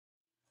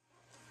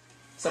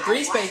So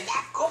 3 space.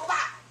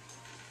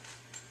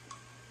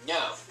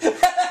 No.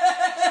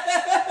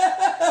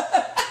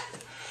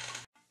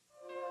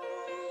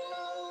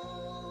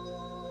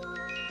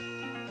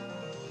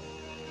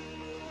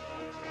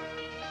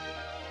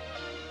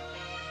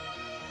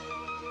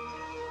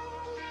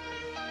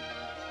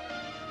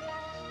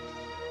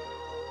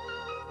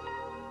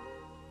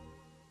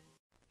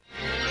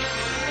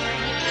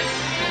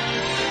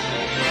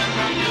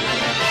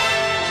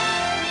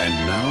 And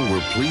now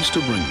we're pleased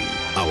to bring you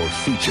our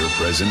feature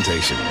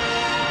presentation.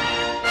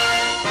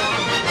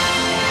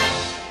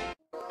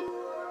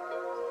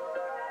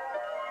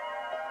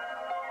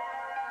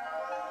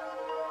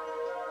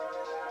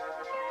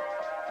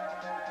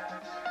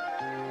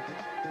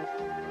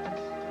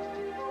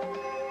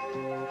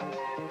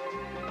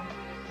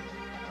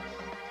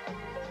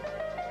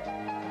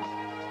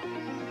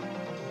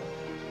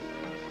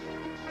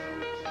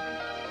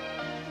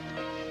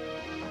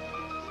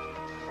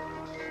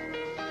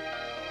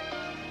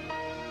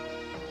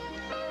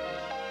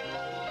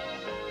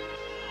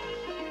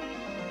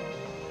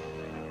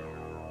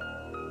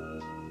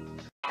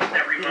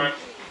 Every month.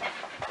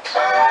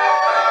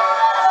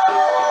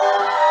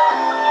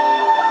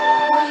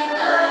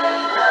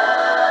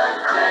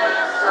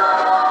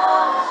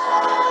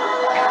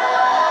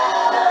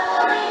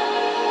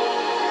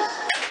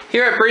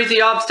 Here at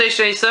Breezy Ob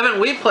Station 87,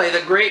 we play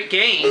the great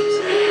games,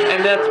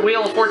 and that's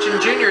Wheel of Fortune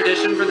Junior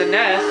Edition for the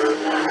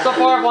NES. So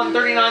far, I've won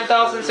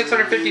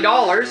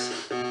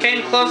 $39,650.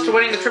 Came close to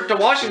winning the trip to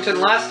Washington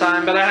last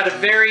time, but I had a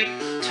very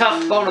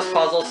tough bonus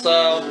puzzle,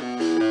 so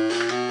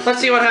let's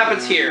see what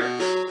happens here.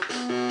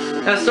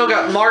 And I've still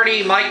got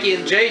Marty, Mikey,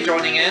 and Jay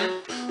joining in.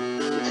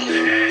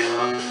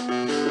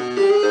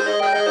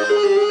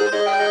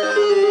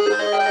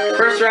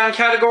 First round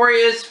category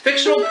is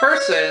fictional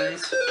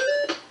persons.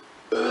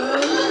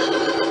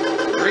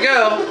 Here we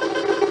go.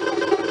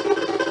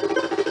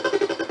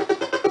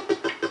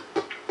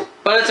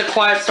 But it's a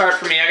quiet start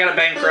for me. I got a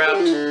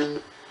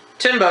bankrupt.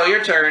 Timbo,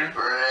 your turn.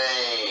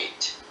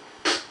 Great.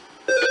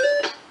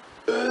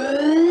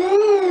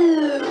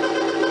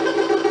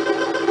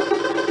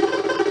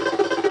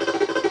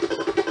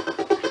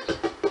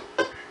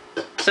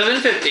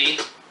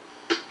 $750.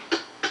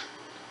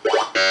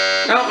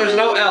 No, there's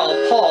no L.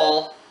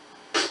 Paul.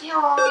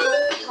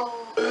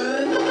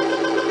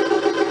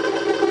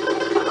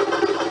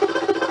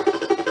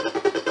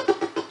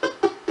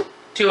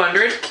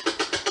 200.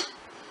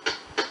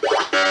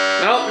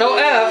 Nope, no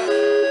F.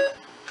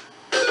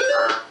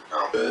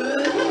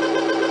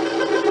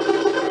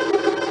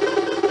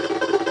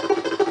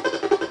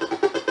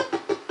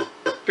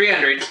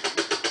 300.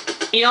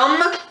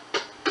 Yum.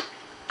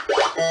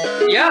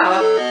 Yeah. Yeah,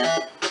 I'm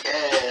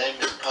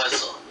in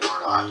puzzle. You're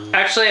not.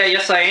 Actually,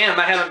 yes I am.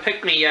 I haven't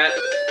picked me yet.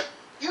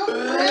 You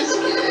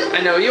biscuit.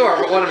 I know you are,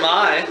 but what am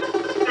I?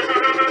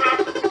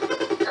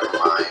 Never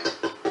mind.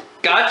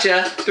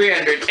 Gotcha.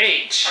 300.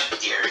 H. How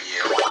dare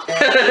you?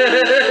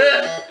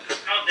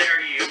 How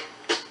dare you?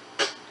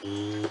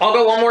 I'll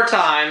go one more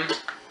time.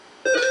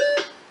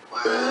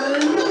 What?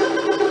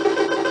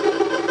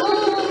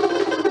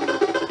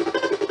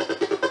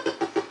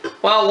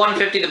 Well,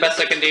 150, the best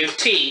I can do.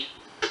 T.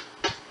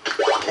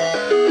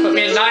 Put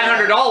me at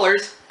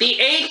 $900. The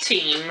A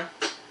team.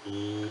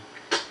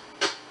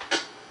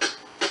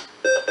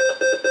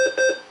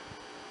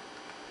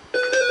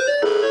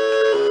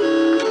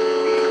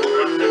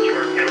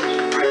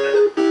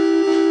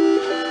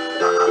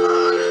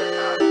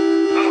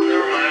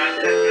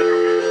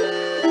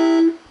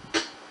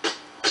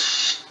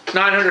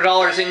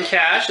 $900 in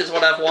cash is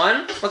what I've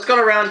won. Let's go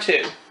to round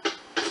 2.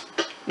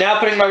 Now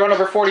putting my run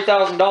over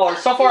 $40,000.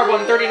 So far I've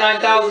won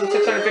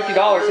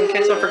 $39,650 in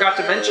case I forgot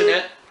to mention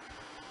it.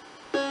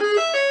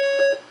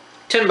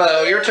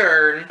 Timbo, your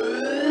turn.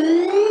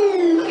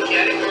 The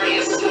category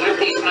is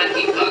celebrities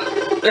monkey fuck.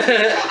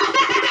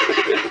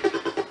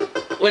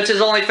 Which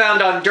is only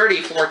found on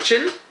Dirty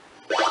Fortune.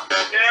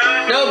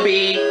 No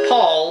B,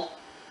 Paul.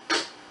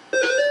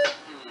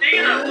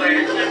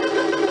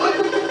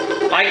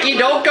 Mikey,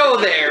 don't go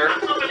there. I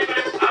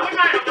would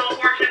mind a Wheel of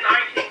Fortune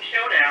Ice King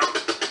Showdown.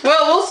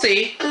 Well, we'll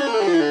see.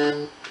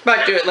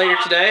 Might do it later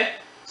today.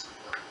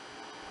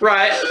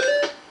 Right.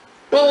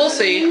 Well, we'll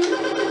see.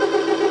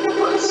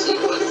 Let's see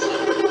what's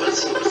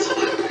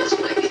celebrities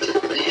might be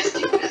just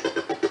nasty with.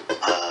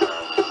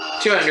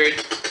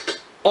 200.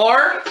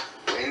 Or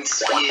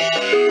Winsky.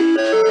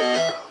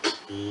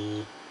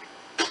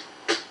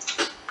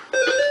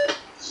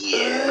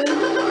 Yeah,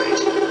 right.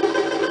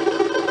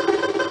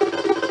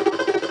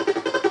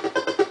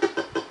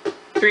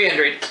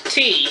 300.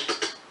 T.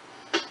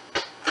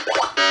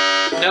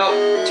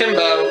 No, Timbo.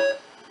 No.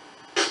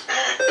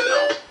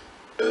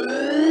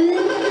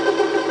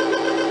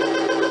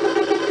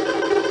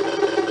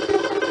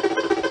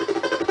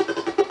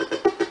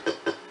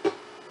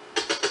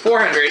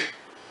 400.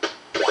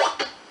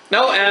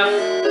 No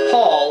F.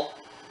 Paul.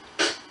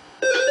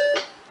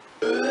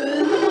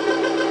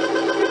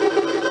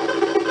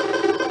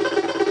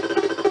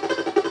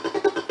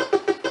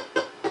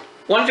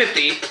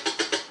 $150.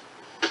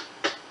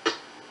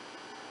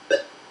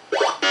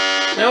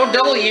 No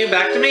W,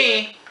 back to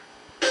me.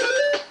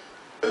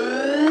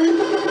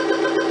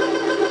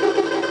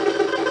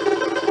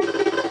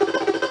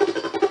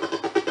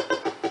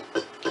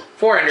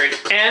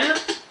 $400. N.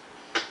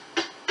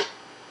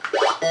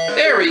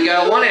 There we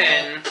go, one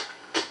N.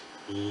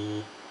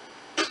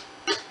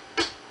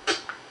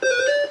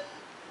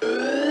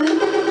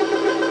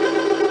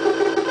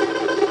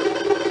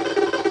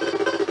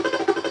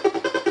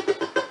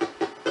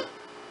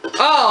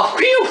 Oh,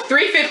 phew,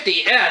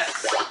 350.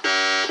 S.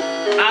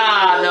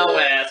 Ah, no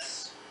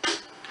S.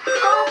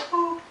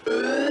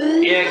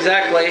 Yeah,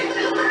 exactly.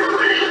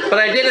 But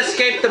I did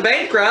escape the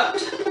bankrupt.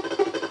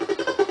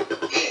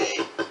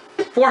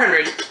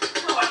 400.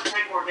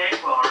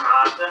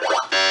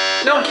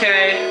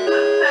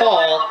 Okay.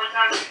 Paul.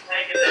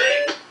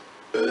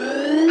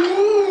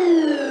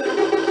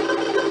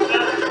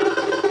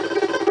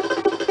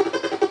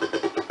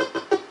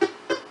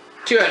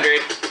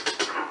 200.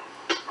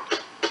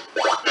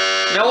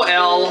 No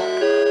L.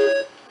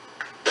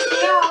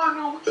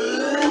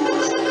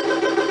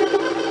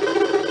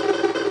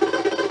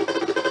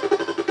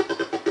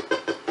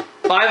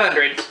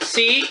 500.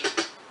 C.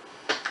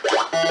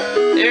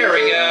 There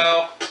we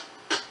go.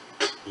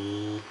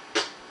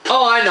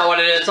 Oh, I know what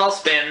it is. I'll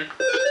spin.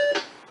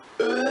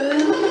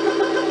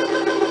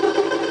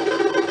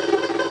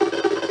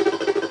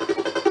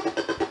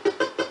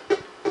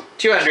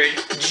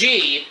 $200.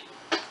 G.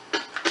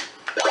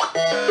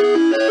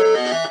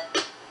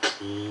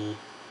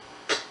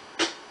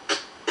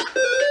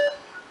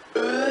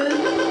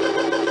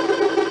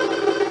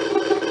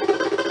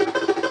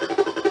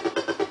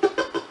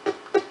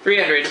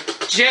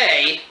 $300.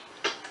 J.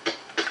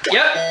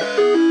 Yep.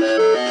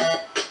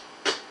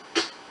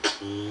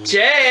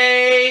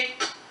 J.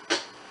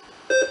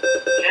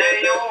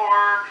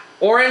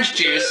 Orange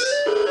juice.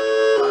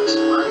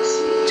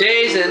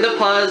 J's in the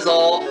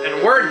puzzle,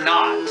 and we're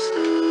not.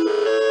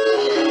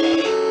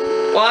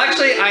 Well,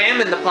 actually, I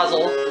am in the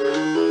puzzle.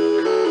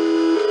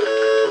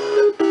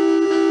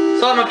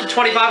 So I'm up to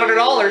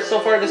 $2,500 so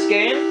far this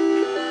game.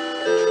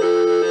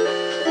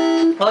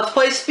 Let's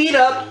play speed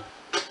up.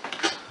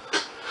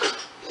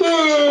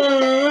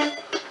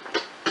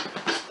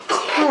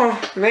 Oh,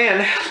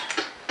 man.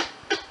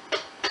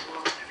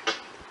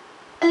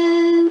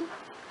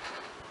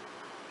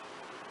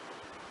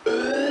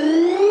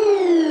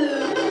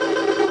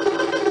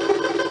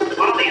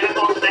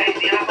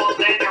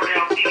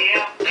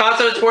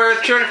 Console's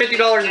worth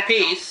 $250 a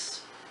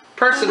piece.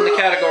 Person in the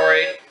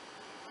category.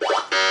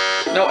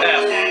 No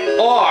F.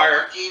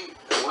 R.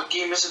 What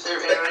game is it they're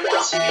airing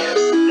on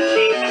CBS?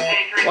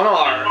 One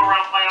R.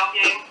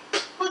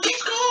 Go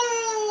Chiefs,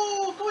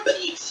 go! Go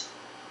Chiefs!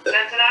 Then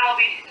that'll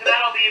be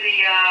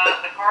the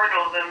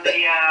Cardinals and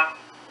the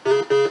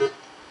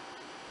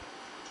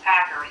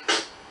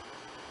Packers.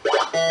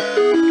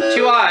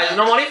 2 eyes.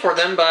 No money for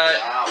them, but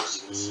Yeah, I was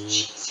thinking some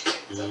cheese.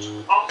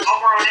 Over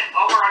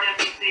on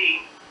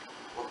NBC.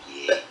 Oh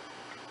yeah.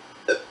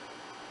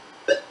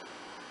 But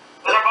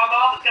above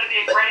all, it's going to be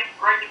a great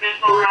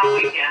divisional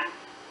round weekend.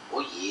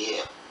 Oh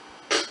yeah.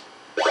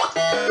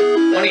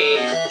 20.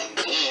 And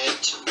then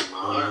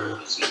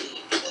tomorrow's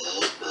game.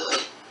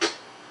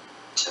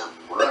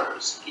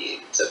 Tomorrow's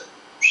game.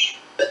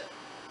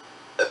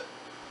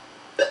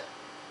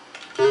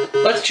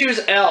 Let's choose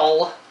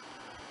L.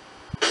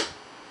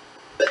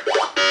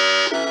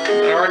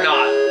 Or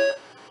not.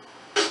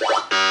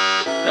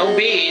 No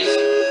B's.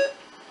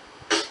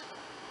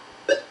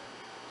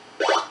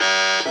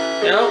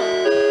 No.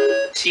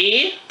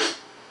 T?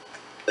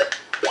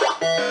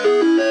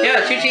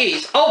 Yeah, 2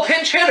 T's. Oh,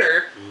 pinch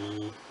hitter.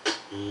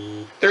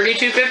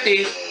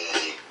 3250.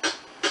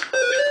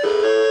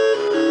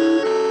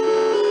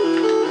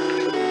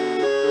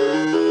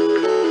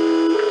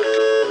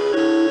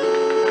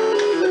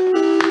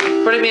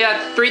 Putting me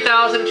at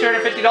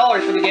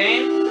 $3,250 for the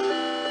game.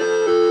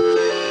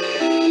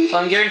 So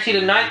I'm guaranteed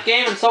a 9th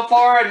game, and so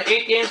far in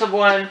 8 games I've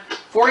won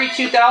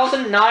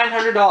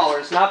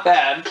 $42,900. Not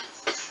bad.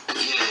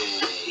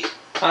 Yay.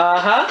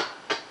 Uh-huh. So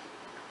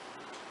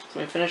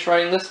let me finish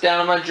writing this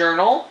down in my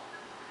journal.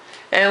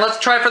 And let's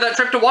try for that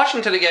trip to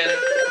Washington again.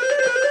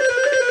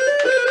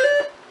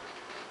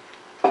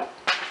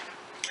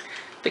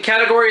 The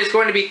category is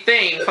going to be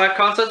thing. 5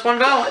 consonants, 1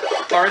 vowel.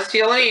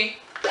 R-S-T-L-N-E.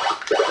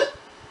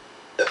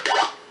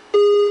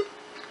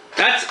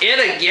 That's it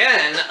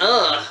again.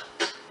 Ugh.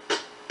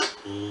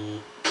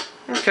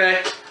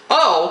 Okay.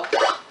 Oh!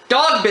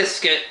 Dog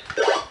biscuit.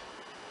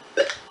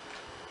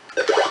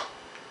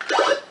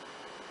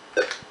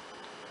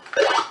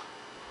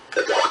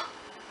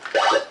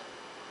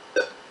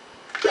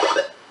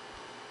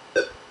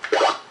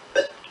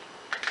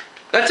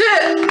 That's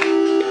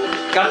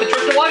it! Got the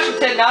trip to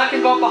Washington, now I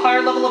can go up a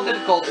higher level of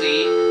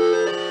difficulty.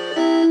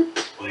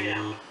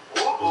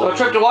 So a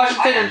trip to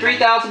Washington and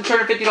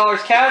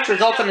 $3,250 cash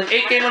results in an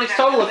 8-game winnings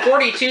total of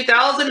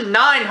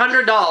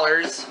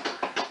 $42,900.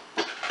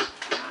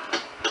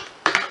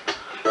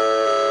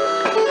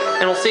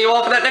 And we'll see you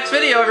all for that next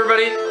video,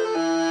 everybody. I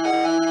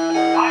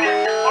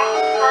have one of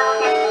the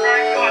subscribers I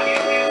subscribed to on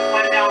YouTube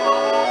went down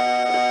low.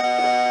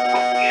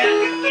 He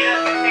doesn't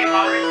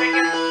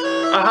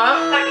Uh-huh.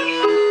 Looks like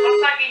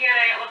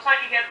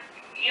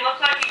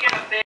he hit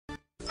a big.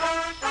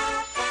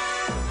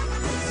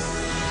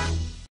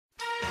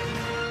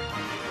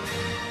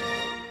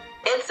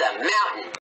 It's a mountain.